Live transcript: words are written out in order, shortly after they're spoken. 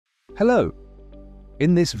Hello!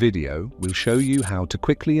 In this video, we'll show you how to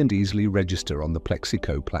quickly and easily register on the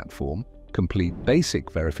Plexico platform, complete basic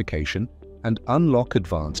verification, and unlock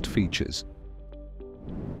advanced features.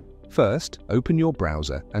 First, open your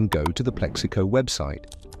browser and go to the Plexico website.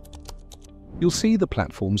 You'll see the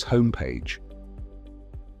platform's homepage.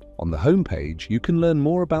 On the homepage, you can learn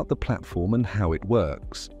more about the platform and how it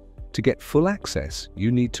works. To get full access,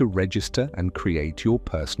 you need to register and create your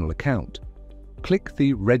personal account. Click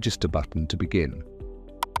the Register button to begin.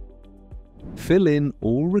 Fill in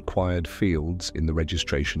all required fields in the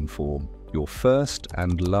registration form: your first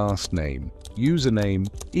and last name, username,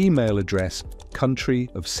 email address, country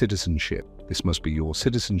of citizenship. This must be your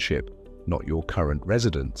citizenship, not your current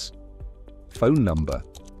residence. Phone number.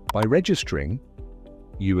 By registering,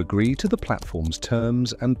 you agree to the platform's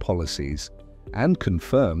terms and policies and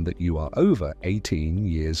confirm that you are over 18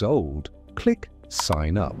 years old. Click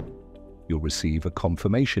Sign Up. You'll receive a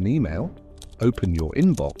confirmation email. Open your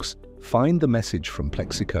inbox, find the message from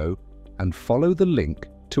Plexico, and follow the link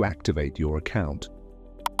to activate your account.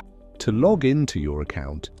 To log into your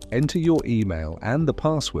account, enter your email and the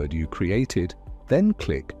password you created, then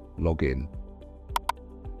click Login.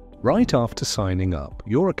 Right after signing up,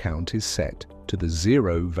 your account is set to the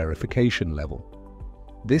 0 verification level.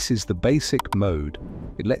 This is the basic mode.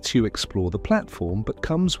 It lets you explore the platform but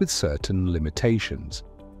comes with certain limitations.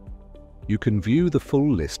 You can view the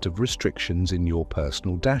full list of restrictions in your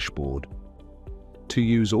personal dashboard. To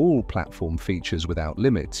use all platform features without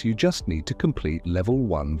limits, you just need to complete Level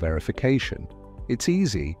 1 verification. It's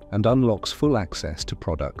easy and unlocks full access to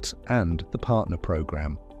products and the partner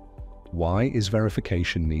program. Why is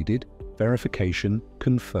verification needed? Verification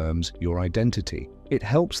confirms your identity. It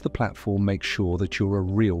helps the platform make sure that you're a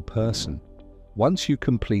real person. Once you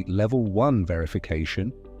complete Level 1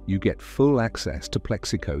 verification, you get full access to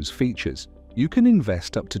Plexico's features. You can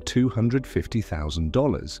invest up to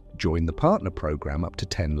 $250,000, join the partner program up to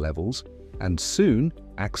 10 levels, and soon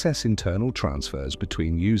access internal transfers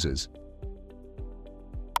between users.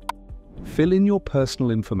 Fill in your personal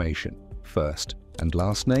information: first and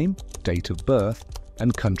last name, date of birth,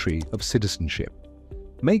 and country of citizenship.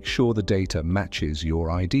 Make sure the data matches your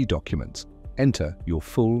ID documents. Enter your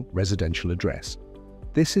full residential address.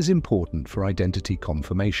 This is important for identity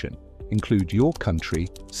confirmation. Include your country,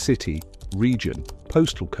 city, region,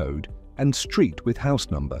 postal code, and street with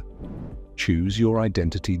house number. Choose your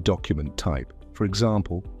identity document type, for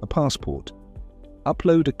example, a passport.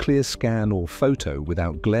 Upload a clear scan or photo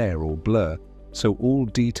without glare or blur, so all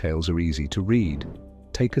details are easy to read.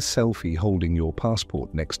 Take a selfie holding your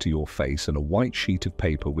passport next to your face and a white sheet of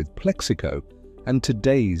paper with Plexico and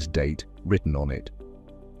today's date written on it.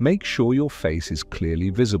 Make sure your face is clearly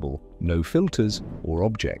visible, no filters or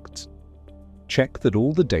objects. Check that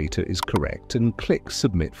all the data is correct and click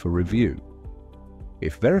Submit for review.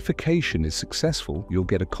 If verification is successful, you'll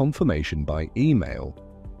get a confirmation by email.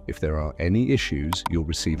 If there are any issues, you'll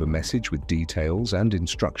receive a message with details and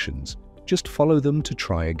instructions. Just follow them to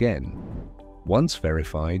try again. Once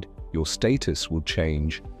verified, your status will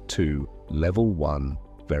change to Level 1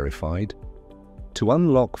 verified. To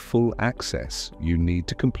unlock full access, you need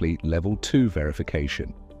to complete Level 2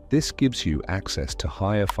 verification. This gives you access to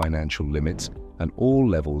higher financial limits and all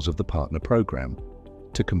levels of the partner program.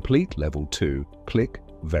 To complete Level 2, click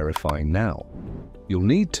Verify Now. You'll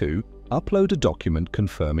need to upload a document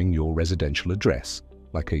confirming your residential address,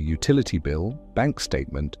 like a utility bill, bank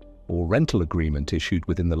statement, or rental agreement issued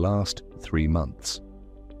within the last 3 months.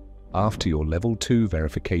 After your Level 2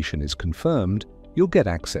 verification is confirmed, you'll get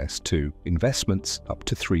access to investments up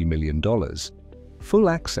to $3 million, full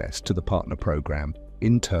access to the partner program,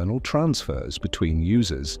 internal transfers between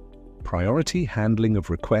users, priority handling of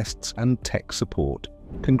requests, and tech support.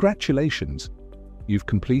 Congratulations! You've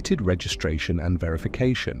completed registration and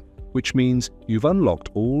verification, which means you've unlocked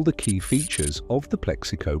all the key features of the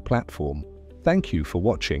Plexico platform. Thank you for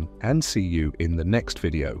watching and see you in the next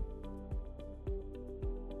video.